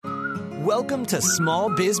Welcome to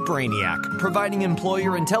Small Biz Brainiac, providing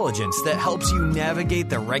employer intelligence that helps you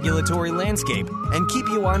navigate the regulatory landscape and keep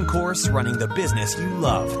you on course running the business you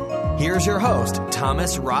love. Here's your host,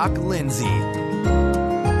 Thomas Rock Lindsay.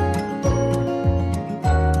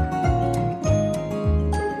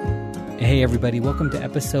 Hey everybody, welcome to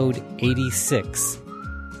episode 86,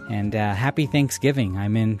 and happy Thanksgiving.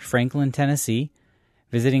 I'm in Franklin, Tennessee,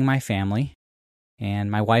 visiting my family,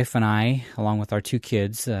 and my wife and I, along with our two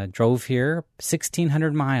kids, drove here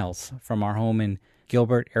 1,600 miles from our home in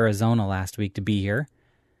Gilbert, Arizona last week to be here.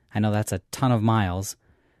 I know that's a ton of miles,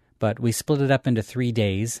 but we split it up into 3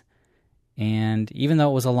 days, and even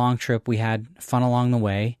though it was a long trip, we had fun along the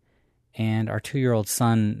way, and our 2-year-old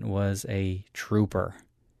son was a trooper.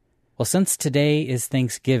 Well, since today is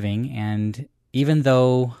Thanksgiving, and even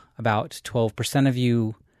though about 12% of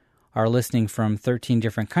you are listening from 13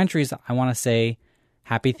 different countries, I want to say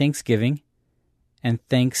happy Thanksgiving, and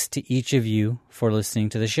thanks to each of you for listening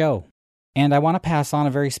to the show. And I want to pass on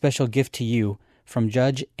a very special gift to you from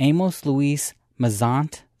Judge Amos Luis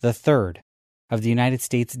Mazant III of the United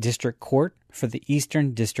States District Court for the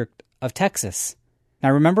Eastern District of Texas.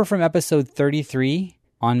 Now, remember from episode 33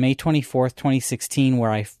 on May 24th, 2016,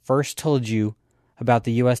 where I first told you about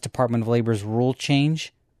the U.S. Department of Labor's rule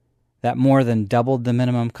change that more than doubled the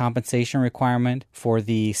minimum compensation requirement for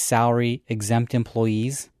the salary-exempt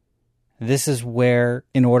employees? This is where,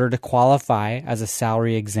 in order to qualify as a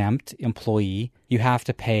salary-exempt employee, you have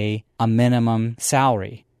to pay a minimum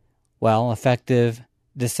salary. Well, effective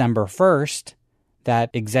December 1st, that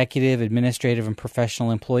executive, administrative, and professional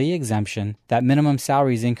employee exemption, that minimum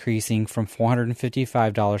salary is increasing from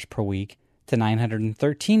 $455 per week to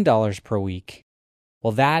 $913 per week.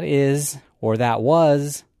 Well, that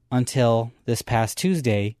was until this past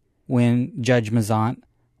Tuesday, when Judge Mazant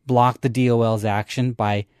blocked the DOL's action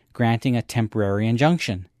by granting a temporary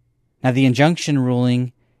injunction. Now, the injunction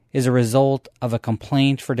ruling is a result of a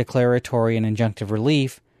complaint for declaratory and injunctive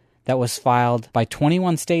relief that was filed by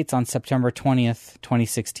 21 states on September 20th,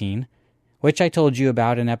 2016, which I told you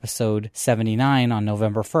about in episode 79 on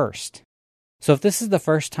November 1st. So if this is the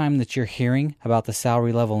first time that you're hearing about the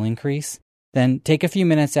salary level increase, then take a few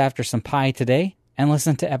minutes after some pie today and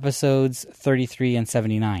listen to episodes 33 and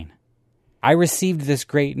 79. I received this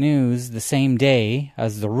great news the same day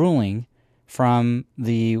as the ruling from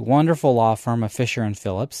the wonderful law firm of Fisher &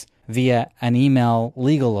 Phillips via an email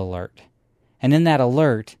legal alert. And in that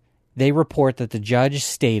alert, they report that the judge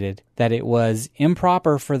stated that it was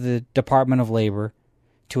improper for the Department of Labor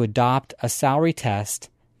to adopt a salary test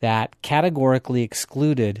that categorically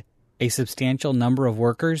excluded a substantial number of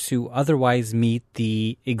workers who otherwise meet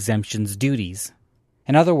the exemption's duties.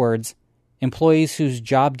 In other words, employees whose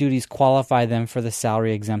job duties qualify them for the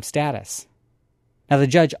salary-exempt status. Now, the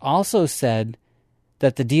judge also said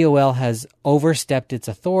that the DOL has overstepped its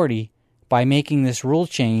authority by making this rule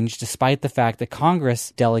change despite the fact that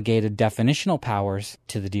Congress delegated definitional powers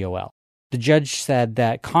to the DOL. The judge said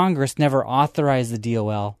that Congress never authorized the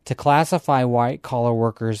DOL to classify white-collar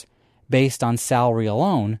workers based on salary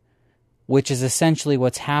alone, which is essentially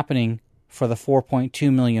what's happening for the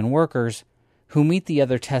 4.2 million workers who meet the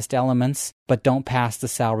other test elements but don't pass the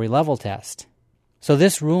salary level test. So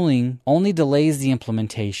this ruling only delays the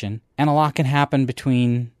implementation, and a lot can happen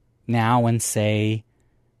between now and, say,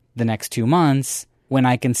 the next 2 months, when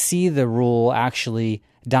I can see the rule actually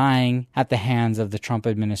dying at the hands of the Trump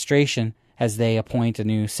administration as they appoint a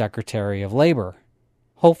new Secretary of Labor.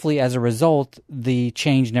 Hopefully, as a result, the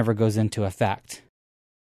change never goes into effect.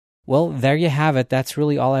 Well, there you have it. That's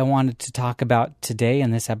really all I wanted to talk about today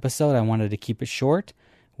in this episode. I wanted to keep it short,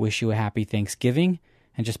 wish you a happy Thanksgiving,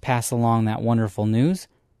 and just pass along that wonderful news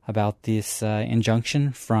about this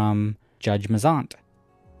injunction from Judge Mazant.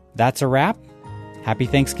 That's a wrap. Happy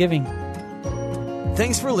Thanksgiving.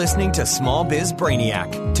 Thanks for listening to Small Biz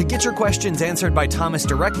Brainiac. To get your questions answered by Thomas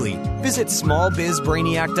directly, visit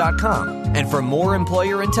smallbizbrainiac.com. And for more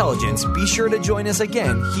employer intelligence, be sure to join us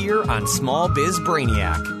again here on Small Biz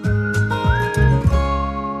Brainiac.